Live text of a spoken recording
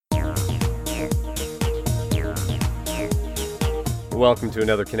welcome to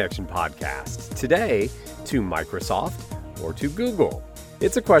another Connection podcast. Today, to Microsoft or to Google?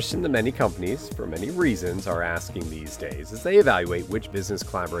 It's a question that many companies, for many reasons, are asking these days as they evaluate which business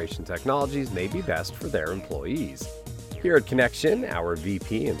collaboration technologies may be best for their employees. Here at Connection, our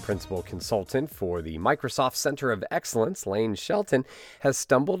VP and Principal Consultant for the Microsoft Center of Excellence, Lane Shelton, has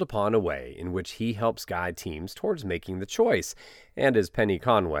stumbled upon a way in which he helps guide teams towards making the choice. And as Penny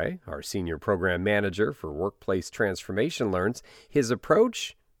Conway, our Senior Program Manager for Workplace Transformation, learns, his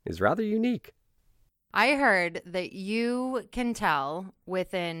approach is rather unique. I heard that you can tell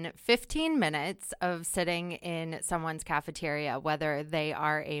within 15 minutes of sitting in someone's cafeteria whether they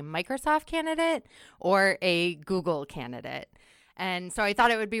are a Microsoft candidate or a Google candidate. And so I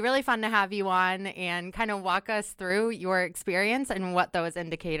thought it would be really fun to have you on and kind of walk us through your experience and what those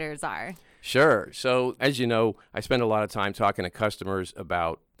indicators are. Sure. So as you know, I spend a lot of time talking to customers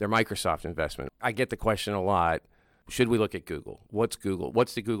about their Microsoft investment. I get the question a lot. Should we look at Google? What's Google?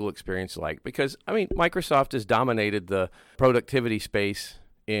 What's the Google experience like? Because, Microsoft has dominated the productivity space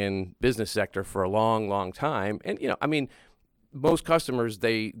in business sector for a long, long time. And, most customers,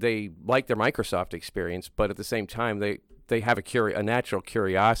 they like their Microsoft experience, but at the same time, they have a natural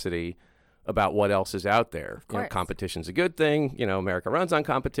curiosity about what else is out there. Competition's a good thing. America runs on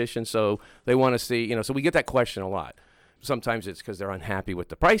competition, so they want to see, so we get that question a lot. Sometimes it's because they're unhappy with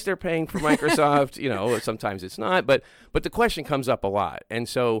the price they're paying for Microsoft, or sometimes it's not. But the question comes up a lot. And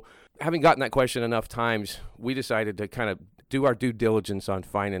so having gotten that question enough times, we decided to kind of do our due diligence on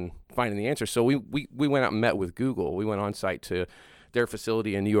finding the answer. So we went out and met with Google. We went on site to their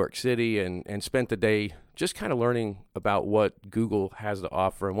facility in New York City and spent the day just kind of learning about what Google has to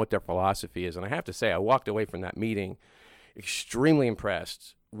offer and what their philosophy is. And I have to say, I walked away from that meeting extremely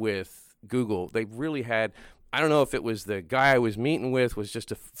impressed with Google. They really had... I don't know if it was the guy I was meeting with was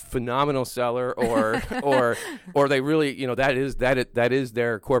just a phenomenal seller or they really, that is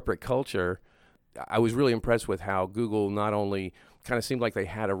their corporate culture. I was really impressed with how Google not only kind of seemed like they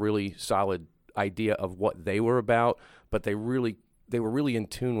had a really solid idea of what they were about, but they were really in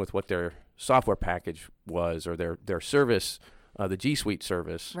tune with what their software package was or their service, the G Suite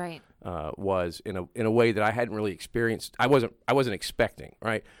service, right. Was in a way that I hadn't really experienced. I wasn't expecting,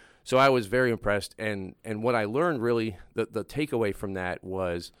 right? So I was very impressed, and what I learned really, the takeaway from that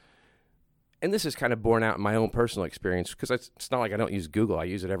was, and this is kind of borne out in my own personal experience, because it's not like I don't use Google. I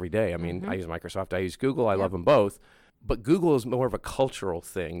use it every day. I use Microsoft, I use Google, I love them both, but Google is more of a cultural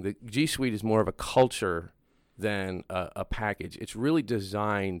thing. The G Suite is more of a culture than a package. It's really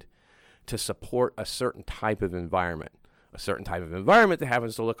designed to support a certain type of environment. A certain type of environment that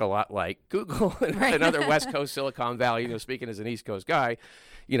happens to look a lot like Google and another West Coast Silicon Valley, speaking as an East Coast guy,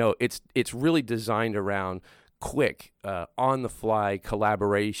 it's really designed around quick, on-the-fly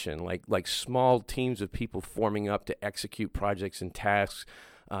collaboration, like small teams of people forming up to execute projects and tasks,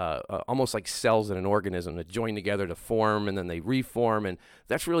 almost like cells in an organism that join together to form and then they reform. And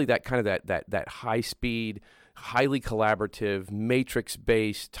that's really that kind of that high-speed, highly collaborative,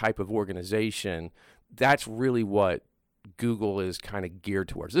 matrix-based type of organization. That's really what Google is kind of geared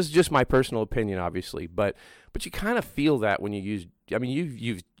towards. This is just my personal opinion, obviously, but you kind of feel that when you use.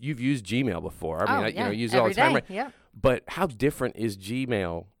 You've used Gmail before. You use it all the time, right? Yeah. But how different is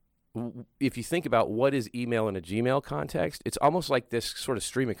Gmail? If you think about what is email in a Gmail context, it's almost like this sort of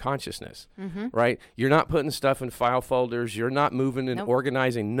stream of consciousness, right? You're not putting stuff in file folders. You're not moving and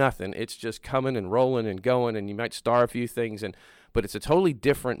organizing nothing. It's just coming and rolling and going, and you might star a few things, but it's a totally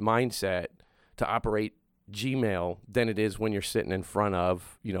different mindset to operate Gmail than it is when you're sitting in front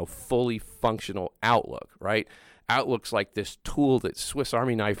of, fully functional Outlook, right? Outlook's like this tool, that Swiss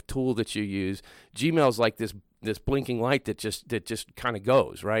Army knife tool that you use. Gmail's like this blinking light that just kind of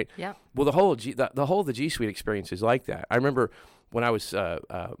goes, right? Yeah. Well, the whole G Suite experience is like that. I remember when I was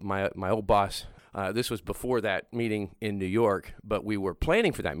my old boss. This was before that meeting in New York, but we were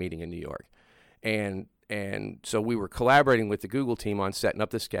planning for that meeting in New York, and so we were collaborating with the Google team on setting up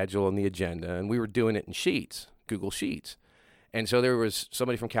the schedule and the agenda, and we were doing it in Sheets, Google Sheets. And so there was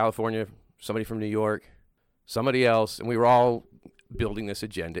somebody from California, somebody from New York, somebody else, and we were all building this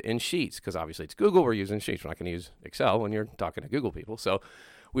agenda in Sheets, because obviously it's Google, we're using Sheets. We're not going to use Excel when you're talking to Google people. So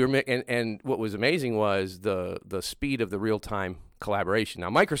we were, and what was amazing was the speed of the real-time collaboration. Now,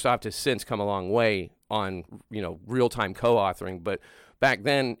 Microsoft has since come a long way on, real-time co-authoring, but back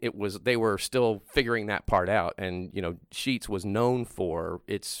then they were still figuring that part out, and Sheets was known for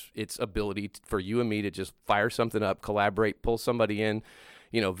its ability for you and me to just fire something up, collaborate, pull somebody in,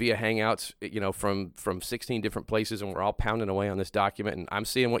 via Hangouts, from 16 different places, and we're all pounding away on this document, and I'm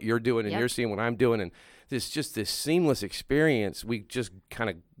seeing what you're doing, and you're seeing what I'm doing, and this seamless experience. We just kind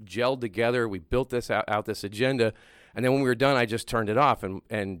of gelled together. We built this out this agenda, And then when we were done, I just turned it off,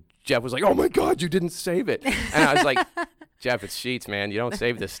 and Jeff was like, "Oh my God, you didn't save it." And I was like, "Jeff, it's Sheets, man. You don't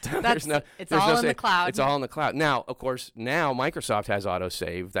save this stuff. It's all in the cloud. It's all in the cloud." Now, of course, Microsoft has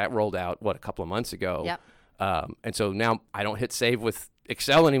autosave. That rolled out, a couple of months ago. Yep. And so now I don't hit save with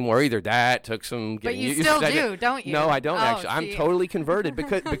Excel anymore either. That took some But getting you used still to. do, don't you? No, I don't actually. See. I'm totally converted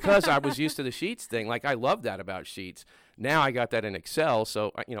because I was used to the Sheets thing. Like, I love that about Sheets. Now I got that in Excel,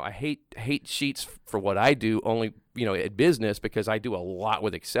 so I hate Sheets for what I do. Only at business, because I do a lot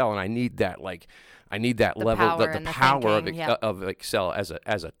with Excel, and I need that level, the power of Excel as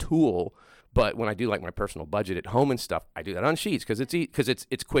a tool. But when I do like my personal budget at home and stuff, I do that on Sheets because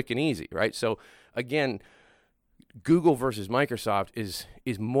it's quick and easy, right? So again, Google versus Microsoft is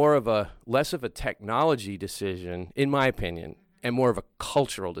less of a technology decision, in my opinion, and more of a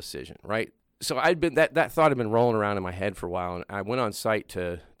cultural decision, right? So that thought had been rolling around in my head for a while, and I went on site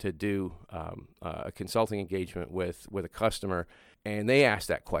to do a consulting engagement with a customer, and they asked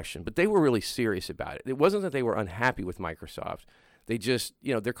that question, but they were really serious about it. It wasn't that they were unhappy with Microsoft. They just,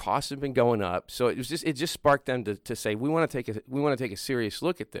 their costs have been going up, so it just sparked them to say, we want to take a serious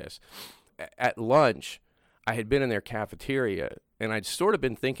look at this. At lunch, I had been in their cafeteria, and I'd sort of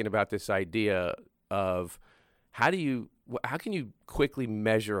been thinking about this idea of how can you quickly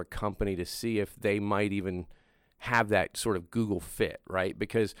measure a company to see if they might even have that sort of Google fit, right?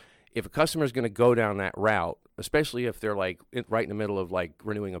 Because if a customer is going to go down that route, especially if they're like right in the middle of like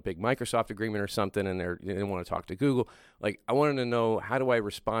renewing a big Microsoft agreement or something, and they want to talk to Google, like, I wanted to know, how do I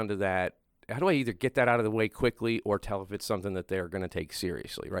respond to that? How do I either get that out of the way quickly or tell if it's something that they're going to take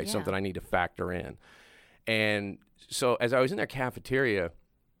seriously, right? Yeah. Something I need to factor in. And so as I was in their cafeteria,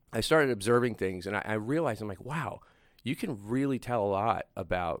 I started observing things, and I realized, I'm like, wow, you can really tell a lot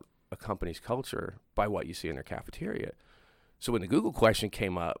about a company's culture by what you see in their cafeteria. So when the Google question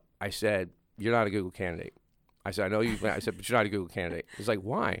came up, I said, "You're not a Google candidate." I said, "I know you." I said, "But you're not a Google candidate." He's like,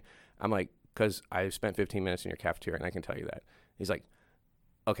 "Why?" I'm like, "Because I spent 15 minutes in your cafeteria, and I can tell you that." He's like,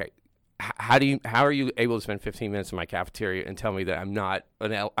 "Okay, how are you able to spend 15 minutes in my cafeteria and tell me that I'm not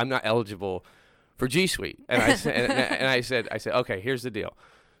eligible for G Suite?" And I said, "Okay, here's the deal.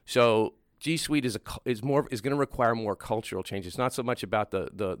 So G Suite is going to require more cultural change. It's not so much about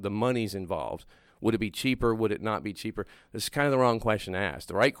the monies involved. Would it be cheaper? Would it not be cheaper?" This is kind of the wrong question to ask.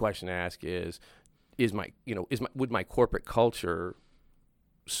 The right question to ask would my corporate culture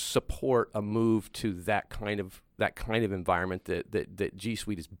support a move to that kind of environment that G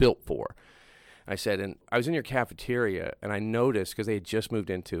Suite is built for? I said, and I was in your cafeteria, and I noticed, because they had just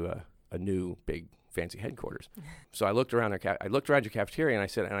moved into a new big fancy headquarters. So I looked around your cafeteria,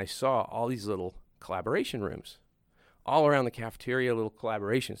 and I saw all these little collaboration rooms all around the cafeteria, little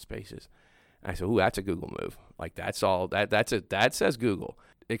collaboration spaces. And I said, "Ooh, that's a Google move. Like, that's all that says Google."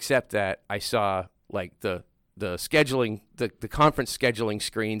 Except that I saw like the scheduling, the conference scheduling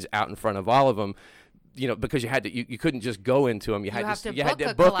screens out in front of all of them, because you couldn't just go into them. You had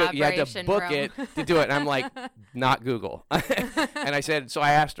to book it to do it. And I'm like, not Google. And I said, so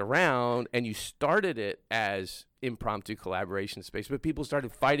I asked around, and you started it as impromptu collaboration space, but people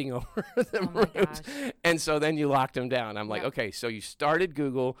started fighting over the rooms. And so then you locked them down. I'm like, okay, so you started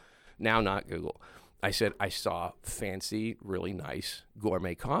Google, now not Google. I said, I saw fancy, really nice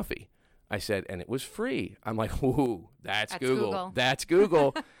gourmet coffee. I said, and it was free. I'm like, ooh, that's Google. That's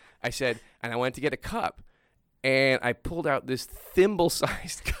Google. I said, and I went to get a cup, and I pulled out this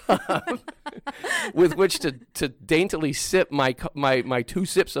thimble-sized cup with which to daintily sip my 2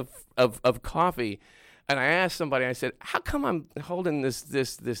 sips of coffee. And I asked somebody, I said, "How come I'm holding this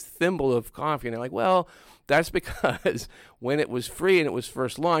thimble of coffee?" And they're like, "Well, that's because when it was free and it was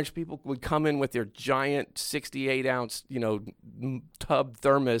first launched, people would come in with their giant 68-ounce, tub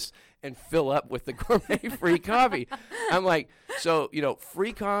thermos and fill up with the gourmet free coffee." I'm like, so,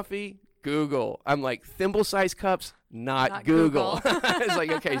 free coffee, Google. I'm like, thimble-sized cups, not Google. I was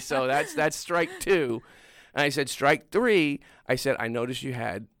like, okay, so that's strike 2. And I said, strike 3, I said, "I noticed you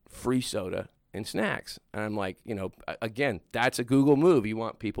had free soda and snacks." And I'm like, again, that's a Google move. You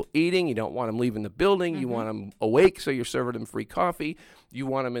want people eating. You don't want them leaving the building. Mm-hmm. You want them awake, so you're serving them free coffee. You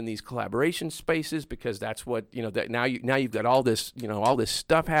want them in these collaboration spaces because that's what, that now you've got all this, all this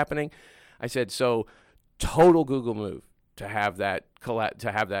stuff happening. I said, so total Google move to have that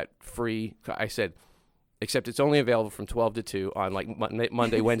free. I said, except it's only available from 12 to 2 on like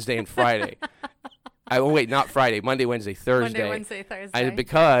Monday, Wednesday, and Friday. Not Friday, Monday, Wednesday, Thursday.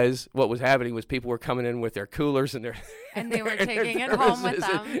 Because what was happening was people were coming in with their coolers and they were taking it home with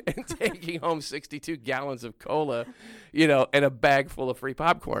them. And taking home 62 gallons of cola, and a bag full of free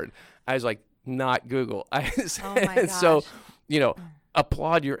popcorn. I was like, not Google. Oh my gosh. So,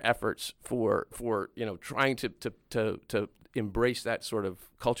 applaud your efforts for trying to embrace that sort of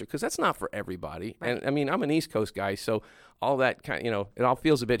culture, because that's not for everybody. Right. And I mean, I'm an East Coast guy, so all that kind of, it all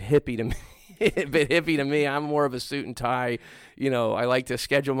feels a bit hippie to me. A bit hippie to me. I'm more of a suit and tie. I like to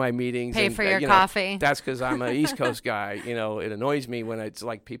schedule my meetings. Pay for your coffee. That's because I'm an East Coast guy. It annoys me when it's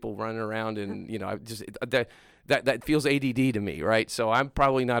like people running around and I just that feels ADD to me, right? So I'm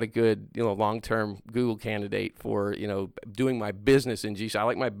probably not a good long-term Google candidate for doing my business in G. I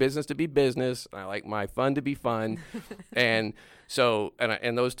like my business to be business. I like my fun to be fun, and so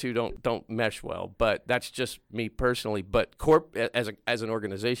and those two don't mesh well. But that's just me personally. But as an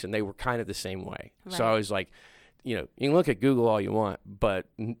organization, they were kind of the same way. Right. So I was like, you can look at Google all you want, but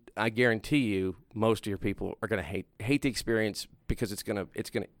I guarantee you most of your people are going to hate the experience, because it's going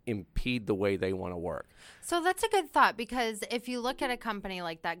to impede the way they want to work. So that's a good thought, because if you look at a company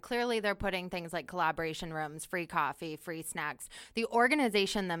like that, clearly they're putting things like collaboration rooms, free coffee, free snacks. The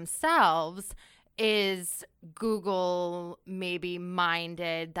organization themselves is Google maybe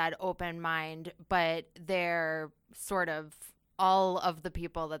minded, that open mind, but they're sort of all of the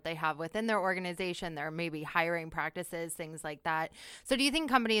people that they have within their organization, their maybe hiring practices, things like that. So do you think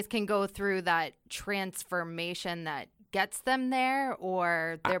companies can go through that transformation that gets them there,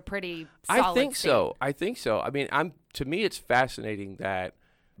 or they're pretty solid I think state? so. I think so. I mean, to me, it's fascinating that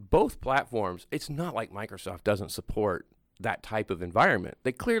both platforms, it's not like Microsoft doesn't support that type of environment.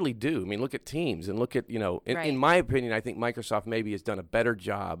 They clearly do. I mean, look at Teams and look at, Right. in my opinion, I think Microsoft maybe has done a better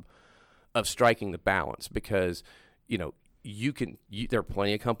job of striking the balance, because, there are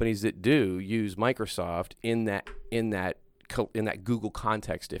plenty of companies that do use Microsoft in that Google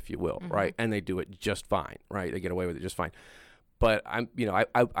context, if you will, Mm-hmm. right? And they do it just fine, right? They get away with it just fine. But I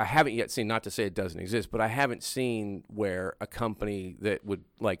haven't yet seen, not to say it doesn't exist, but I haven't seen where a company that would,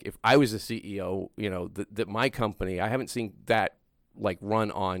 like, if I was the CEO, that my company, I haven't seen that like run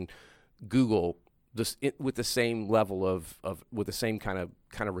on Google with the same level of with the same kind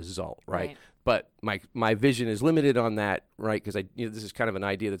of result, right? But my vision is limited on that, right? Because this is kind of an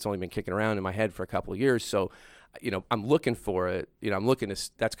idea that's only been kicking around in my head for a couple of years. So, I'm looking for it. I'm looking to.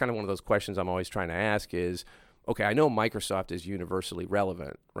 That's kind of one of those questions I'm always trying to ask is, okay, I know Microsoft is universally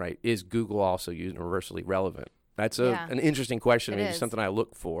relevant, right? Is Google also universally relevant? That's an interesting question. It's something I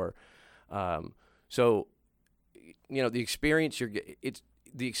look for. So, the experience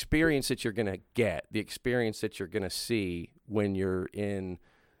the experience that you're going to get, the experience that you're going to see when you're in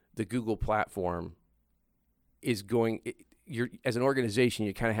the Google platform is as an organization,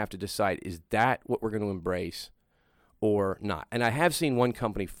 you kind of have to decide, is that what we're going to embrace or not? And I have seen one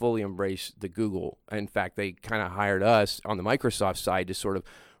company fully embrace the Google. In fact, they kind of hired us on the Microsoft side to sort of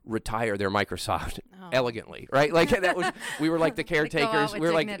retire their Microsoft elegantly, right? Like we were like the caretakers.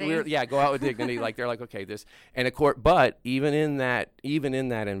 Go out with dignity. Like they're like, okay, this, and of course, but even in that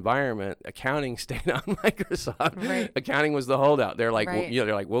environment, accounting stayed on Microsoft. Right. Accounting was the holdout. They're like, right.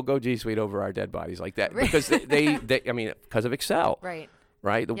 They're like, we'll go G Suite over our dead bodies like that, because they because of Excel. Right.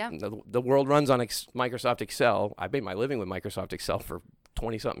 Right. The world runs on Microsoft Excel. I made my living with Microsoft Excel for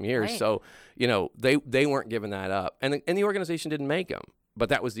 20-something years. Right. So, they weren't giving that up, and the organization didn't make them. But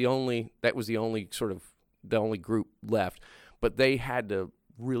that was the only group left. But they had to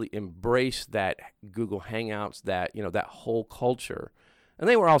really embrace that Google Hangouts, that whole culture. And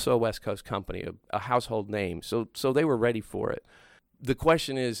they were also a West Coast company, a household name. So they were ready for it. The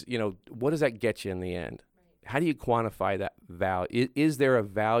question is, what does that get you in the end? How do you quantify that value? Is there a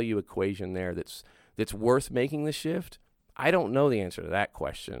value equation there that's worth making the shift? I don't know the answer to that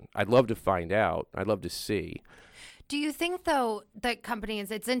question. I'd love to find out. I'd love to see. Do you think, though, that companies,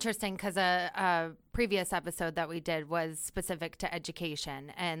 it's interesting because a previous episode that we did was specific to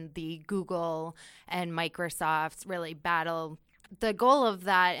education, and the Google and Microsoft's really battle. The goal of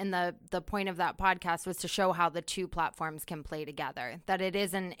that and the point of that podcast was to show how the two platforms can play together, that it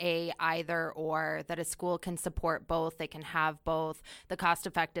isn't a either or, that a school can support both, they can have both, the cost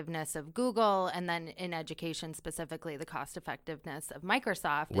effectiveness of Google, and then in education specifically, the cost effectiveness of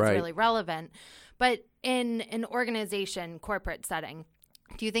Microsoft is really relevant. But in an organization, corporate setting,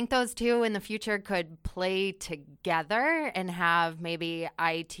 do you think those two in the future could play together and have maybe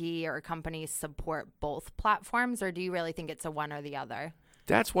IT or companies support both platforms, or do you really think it's a one or the other?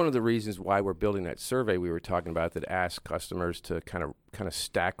 That's one of the reasons why we're building that survey we were talking about that asks customers to kind of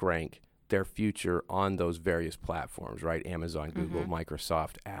stack rank their future on those various platforms, right? Amazon, Google,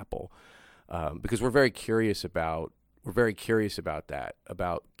 Microsoft, Apple, because we're very curious about that,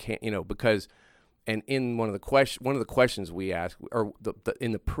 because. And in one of the questions we ask, or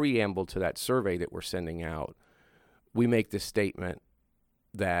in the preamble to that survey that we're sending out, we make this statement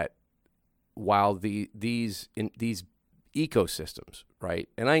that while these ecosystems, right?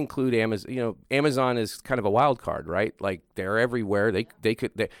 And I include Amazon. Amazon is kind of a wild card, right? Like they're everywhere. They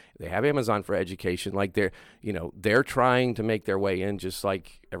have Amazon for education. Like they're trying to make their way in just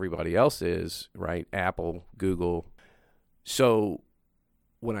like everybody else is, right? Apple, Google. So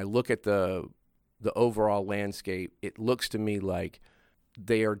when I look at the overall landscape, it looks to me like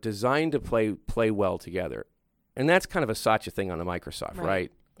they are designed to play well together. And that's kind of a Satya thing on the Microsoft,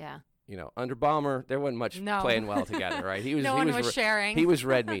 right? Yeah. Under Ballmer, there wasn't much playing well together, right? No one was sharing. He was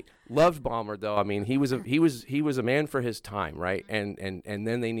red meat. Loved Ballmer though. I mean, he was a man for his time, right? And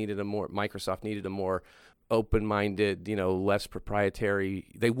then they needed Microsoft needed a more open-minded, less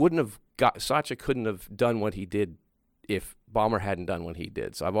proprietary. They wouldn't have Satya couldn't have done what he did if Ballmer hadn't done what he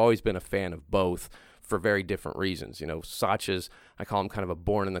did. So I've always been a fan of both for very different reasons. Satya's, I call him kind of a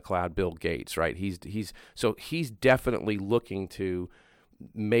born in the cloud Bill Gates, right? He's definitely looking to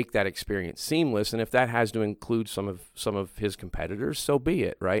make that experience seamless, and if that has to include some of his competitors, so be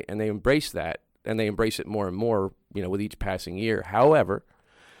it, right? And they embrace that, and they embrace it more and more, with each passing year. However,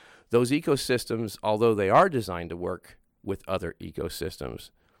 those ecosystems, although they are designed to work with other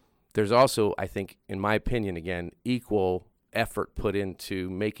ecosystems, there's also, I think, in my opinion, again, equal effort put into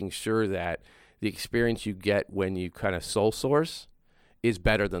making sure that the experience you get when you kind of sole source is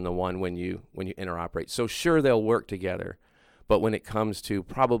better than the one when you interoperate. So sure, they'll work together, but when it comes to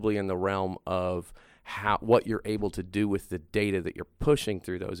probably in the realm of what you're able to do with the data that you're pushing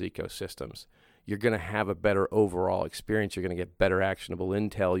through those ecosystems, you're going to have a better overall experience. You're going to get better actionable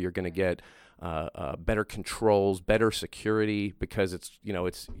intel. You're going to get better controls, better security, because it's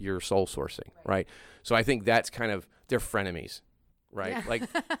you're sole sourcing, right? So I think that's kind of, they're frenemies, right? Yeah.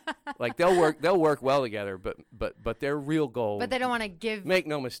 Like they'll work well together, but their real goal. But they don't want to give. Make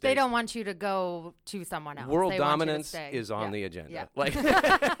no mistake. They don't want you to go to someone else. World they dominance is on the agenda. Yeah. Like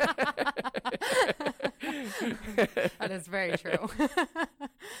that is very true.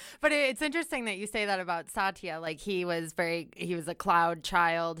 But it's interesting that you say that about Satya. Like he was a cloud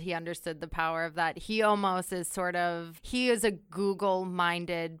child. He understood the power of that. He almost is he is a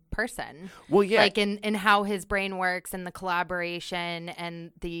Google-minded person. Well, yeah. Like in how his brain works and the collaboration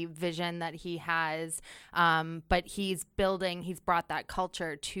and the vision that he has. But he's brought that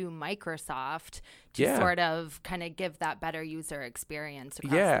culture to Microsoft to sort of kind of give that better user experience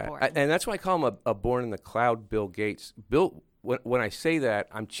across the board. And that's why I call him a born in the cloud Bill Gates. When I say that,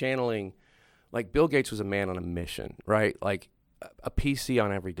 I'm channeling, like Bill Gates was a man on a mission, right? Like a PC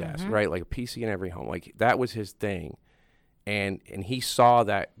on every desk, right? Like a PC in every home. Like that was his thing. And he saw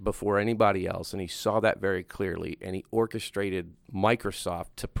that before anybody else, and he saw that very clearly, and he orchestrated Microsoft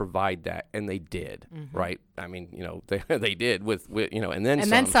to provide that, and they did, right? I mean, they did with and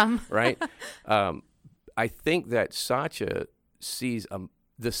then some, right? I think that Satya sees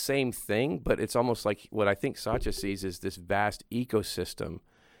the same thing, but it's almost like what I think Satya sees is this vast ecosystem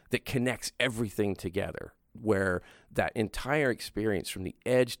that connects everything together, where that entire experience from the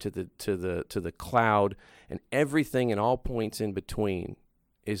edge to the cloud and everything and all points in between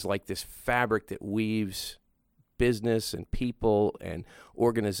is like this fabric that weaves business and people and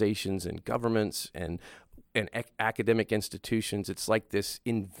organizations and governments and academic institutions. It's like this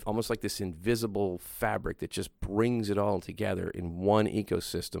almost like this invisible fabric that just brings it all together in one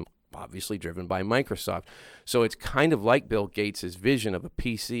ecosystem, obviously driven by Microsoft. So it's kind of like Bill Gates' vision of a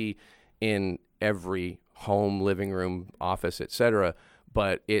PC in every home, living room, office, etc.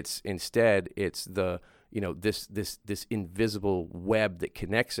 But it's the this invisible web that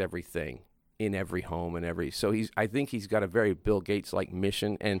connects everything in every home and so I think he's got a very Bill Gates like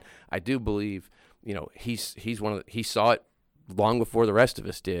mission, and I do believe he saw it long before the rest of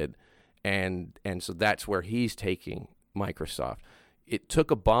us did, and so that's where he's taking Microsoft. It took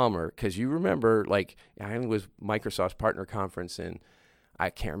a Ballmer, because you remember, like, I was Microsoft's partner conference in, I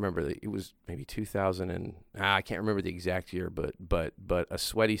can't remember, it was maybe 2000 and I can't remember the exact year, but a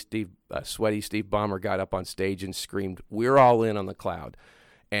sweaty Steve Ballmer got up on stage and screamed, "We're all in on the cloud."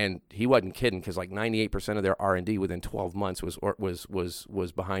 And he wasn't kidding, because like 98% of their R&D within 12 months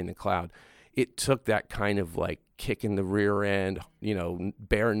was behind the cloud. It took that kind of like kick in the rear end,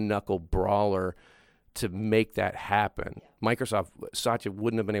 bare knuckle brawler to make that happen. Microsoft, Satya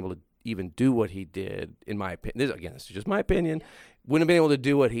wouldn't have been able to even do what he did, in my opinion. Again, this is just my opinion. Wouldn't have been able to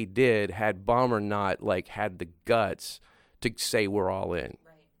do what he did had Ballmer not like had the guts to say we're all in,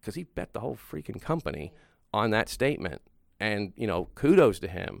 because he bet the whole freaking company on that statement. And kudos to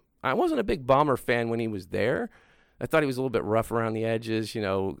him. I wasn't a big Ballmer fan when he was there. I thought he was a little bit rough around the edges, a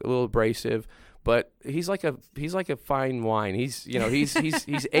little abrasive. But he's like a fine wine. He's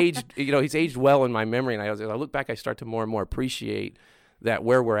aged. He's aged well in my memory. And as I look back, I start to more and more appreciate that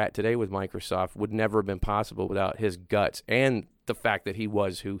where we're at today with Microsoft would never have been possible without his guts and the fact that he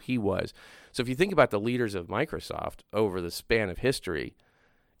was who he was. So if you think about the leaders of Microsoft over the span of history,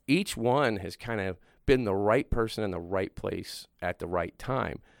 each one has kind of been the right person in the right place at the right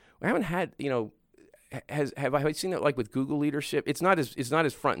time. We haven't had, have I seen that like with Google leadership? It's not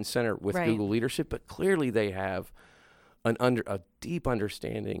as front and center with Google leadership, but clearly they have a deep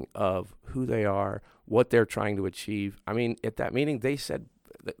understanding of who they are, what they're trying to achieve. I mean, at that meeting, they said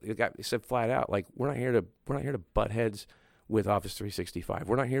flat out, like, we're not here to butt heads with Office 365.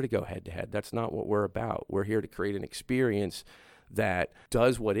 We're not here to go head to head. That's not what we're about. We're here to create an experience that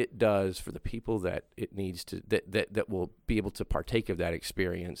does what it does for the people that it needs to, that will be able to partake of that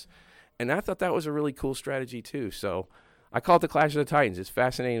experience. And I thought that was a really cool strategy too. So I call it the Clash of the Titans. It's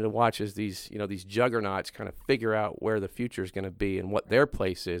fascinating to watch as these juggernauts kind of figure out where the future is going to be and what their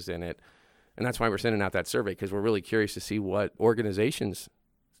place is in it. And that's why we're sending out that survey, because we're really curious to see what organizations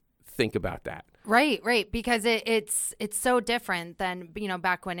think about that. Right, because it's so different than,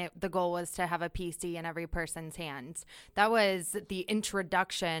 back when the goal was to have a PC in every person's hands. That was the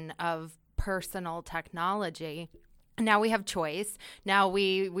introduction of personal technology. Now we have choice. Now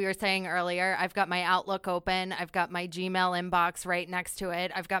we were saying earlier, I've got my Outlook open. I've got my Gmail inbox right next to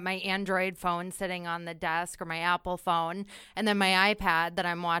it. I've got my Android phone sitting on the desk, or my Apple phone, and then my iPad that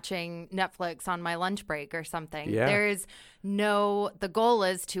I'm watching Netflix on my lunch break or something. Yeah. The goal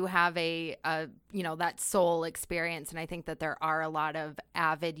is to have that soul experience. And I think that there are a lot of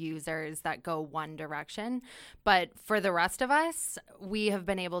avid users that go one direction. But for the rest of us, we have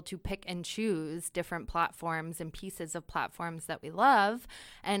been able to pick and choose different platforms and pieces of platforms that we love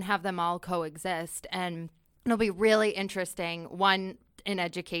and have them all coexist. And it'll be really interesting. One, in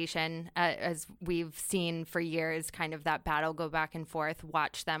education, as we've seen for years, kind of that battle go back and forth,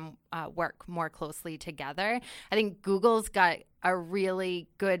 watch them work more closely together. I think Google's got a really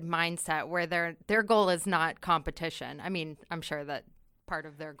good mindset where their goal is not competition. I mean, I'm sure that part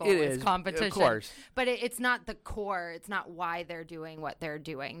of their goal is competition, of course. But it's not the core. It's not why they're doing what they're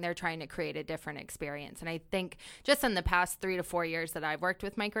doing. They're trying to create a different experience. And I think just in the past 3 to 4 years that I've worked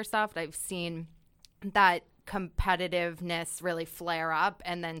with Microsoft, I've seen that competitiveness really flare up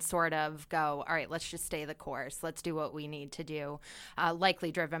and then sort of go, all right, let's just stay the course. Let's do what we need to do.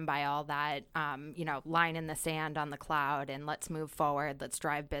 Likely driven by all that, line in the sand on the cloud, and let's move forward. Let's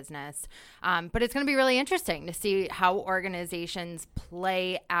drive business. But it's going to be really interesting to see how organizations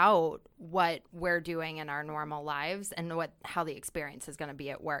play out what we're doing in our normal lives and how the experience is going to be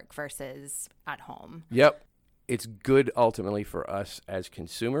at work versus at home. Yep. It's good ultimately for us as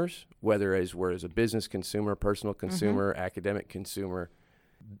consumers, whether we're as a business consumer, personal consumer, academic consumer.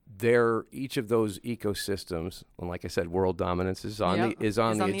 Each of those ecosystems, and like I said, world dominance is on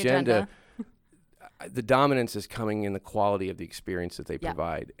the agenda. The dominance is coming in the quality of the experience that they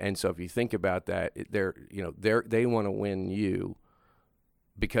provide. And so if you think about that, they want to win you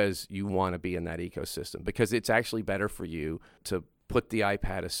because you want to be in that ecosystem, because it's actually better for you to put the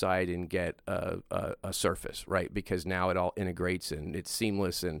iPad aside and get a Surface, right? Because now it all integrates and it's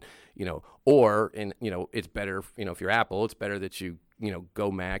seamless, and it's better, if you're Apple, it's better that you go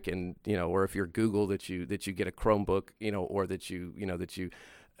Mac, and or if you're Google, that you get a Chromebook, or that you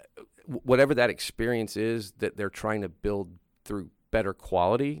whatever that experience is that they're trying to build through better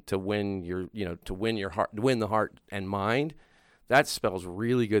quality to win the heart and mind. That spells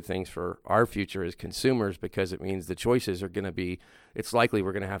really good things for our future as consumers, because it means the choices are going to be, it's likely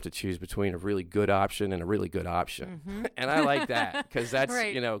we're going to have to choose between a really good option and a really good option. And I like that, because that's,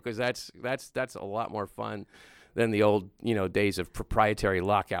 because that's a lot more fun than the old, days of proprietary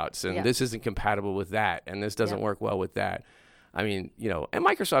lockouts. And this isn't compatible with that, and this doesn't work well with that. I mean, and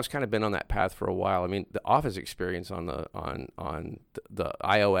Microsoft's kind of been on that path for a while. I mean, the Office experience on the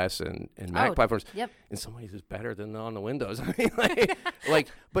iOS and Mac platforms, in some ways, is better than on the Windows. I mean,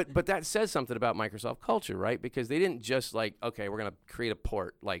 but that says something about Microsoft culture, right? Because they didn't just okay, we're gonna create a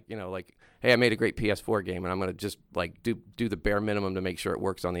port, hey, I made a great PS4 game, and I'm gonna just do the bare minimum to make sure it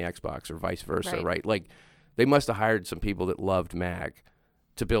works on the Xbox, or vice versa, right? They must have hired some people that loved Mac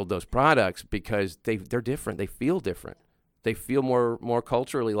to build those products, because they're different. They feel different. They feel more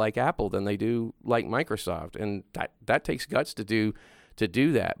culturally like Apple than they do like Microsoft, and that takes guts to do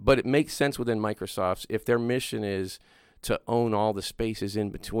that. But it makes sense within Microsoft's, if their mission is to own all the spaces in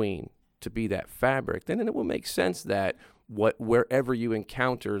between, to be that fabric, then it will make sense that wherever you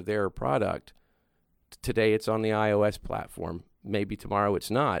encounter their product, today it's on the iOS platform, maybe tomorrow it's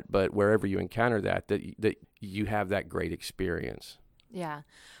not, but wherever you encounter that you have that great experience. Yeah.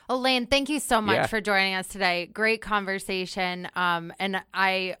 Well, Lane, thank you so much Yeah. for joining us today. Great conversation. And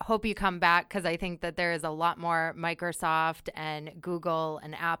I hope you come back because I think that there is a lot more Microsoft and Google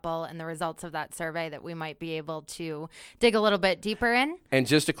and Apple and the results of that survey that we might be able to dig a little bit deeper in. And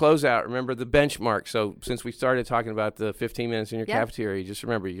just to close out, remember the benchmark. So since we started talking about the 15 minutes in your cafeteria, just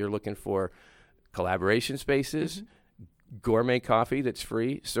remember you're looking for collaboration spaces, gourmet coffee that's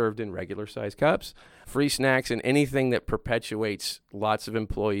free, served in regular size cups, free snacks, and anything that perpetuates lots of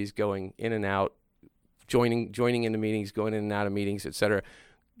employees going in and out, joining into meetings, going in and out of meetings, et cetera.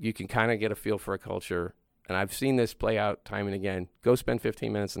 You can kind of get a feel for a culture. And I've seen this play out time and again. Go spend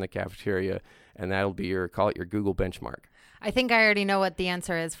 15 minutes in the cafeteria, and that'll be call it your Google benchmark. I think I already know what the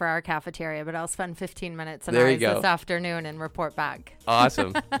answer is for our cafeteria, but I'll spend 15 minutes in There you ours go. this afternoon and report back.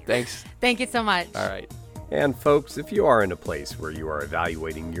 Awesome. Thanks. Thank you so much. All right. And folks, if you are in a place where you are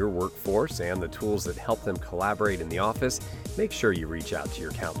evaluating your workforce and the tools that help them collaborate in the office, make sure you reach out to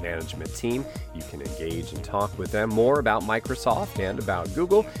your account management team. You can engage and talk with them more about Microsoft and about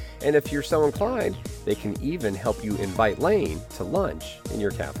Google. And if you're so inclined, they can even help you invite Lane to lunch in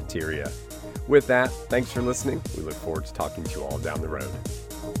your cafeteria. With that, thanks for listening. We look forward to talking to you all down the road.